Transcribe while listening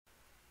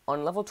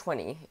On level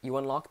 20, you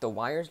unlock the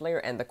wires layer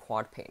and the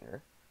quad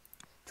painter.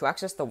 To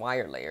access the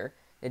wire layer,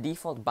 the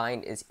default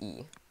bind is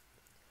E.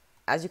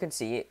 As you can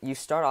see, you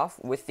start off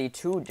with the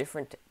two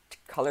different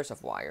colors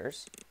of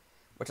wires,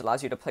 which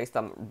allows you to place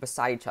them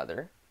beside each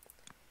other.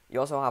 You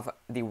also have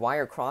the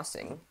wire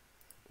crossing,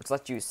 which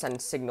lets you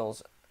send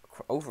signals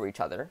over each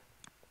other.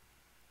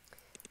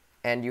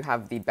 And you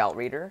have the belt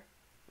reader,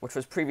 which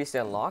was previously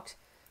unlocked,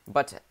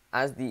 but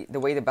as the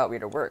way the belt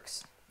reader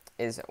works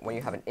is when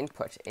you have an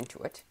input into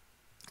it,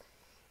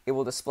 it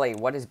will display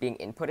what is being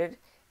inputted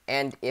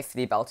and if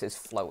the belt is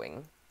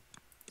flowing.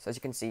 So as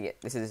you can see,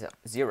 this is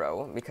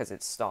 0 because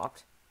it's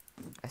stopped.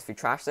 If we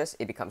trash this,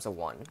 it becomes a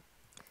 1.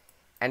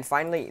 And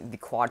finally, the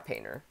quad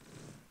painter.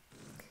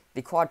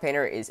 The quad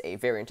painter is a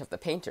variant of the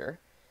painter,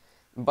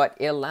 but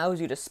it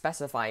allows you to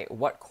specify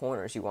what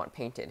corners you want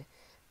painted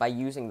by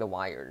using the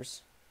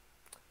wires.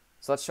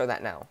 So let's show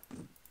that now.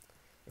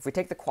 If we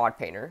take the quad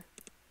painter,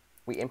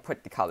 we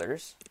input the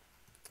colors,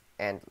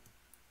 and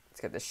let's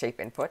get the shape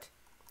input.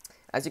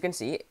 As you can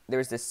see,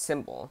 there's this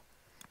symbol.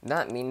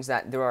 That means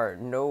that there's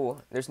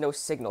no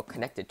signal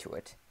connected to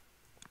it.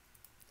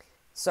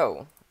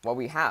 So what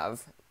we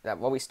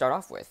start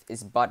off with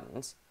is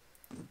buttons.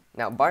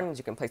 Now buttons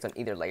you can place on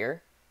either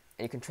layer,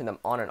 and you can turn them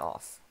on and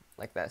off,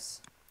 like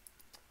this.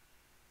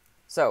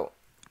 So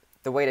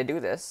the way to do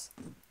this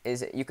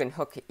is you can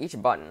hook each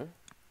button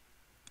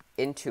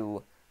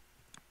into,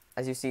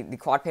 as you see, the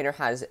quad painter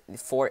has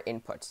 4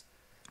 inputs.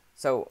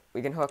 So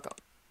we can hook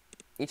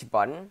each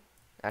button.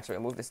 Actually,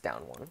 I'll move this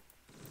down one.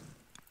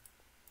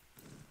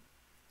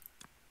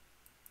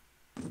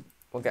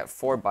 We'll get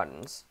 4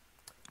 buttons.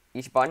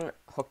 Each button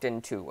hooked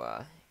into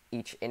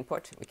each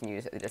input. We can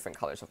use the different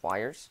colors of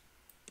wires.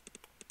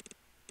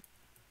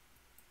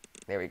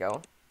 There we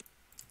go.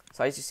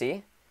 So as you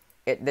see,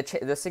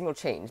 the signal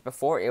changed.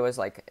 Before it was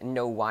like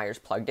no wires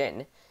plugged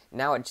in.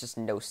 Now it's just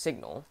no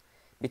signal,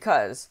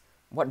 because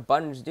what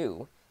buttons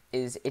do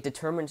is it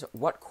determines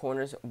what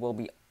corners will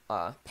be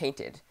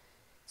painted.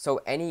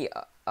 So any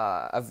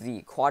of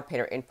the quad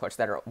painter inputs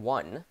that are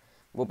 1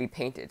 will be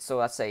painted. So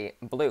let's say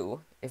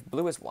blue. If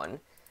blue is 1,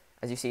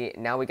 as you see,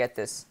 now we get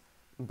this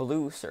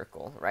blue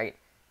circle, right?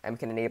 And we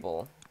can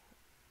enable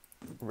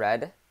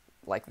red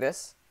like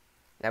this.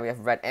 Now we have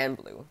red and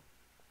blue.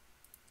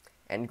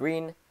 And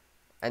green,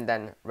 and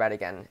then red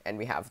again, and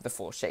we have the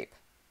full shape.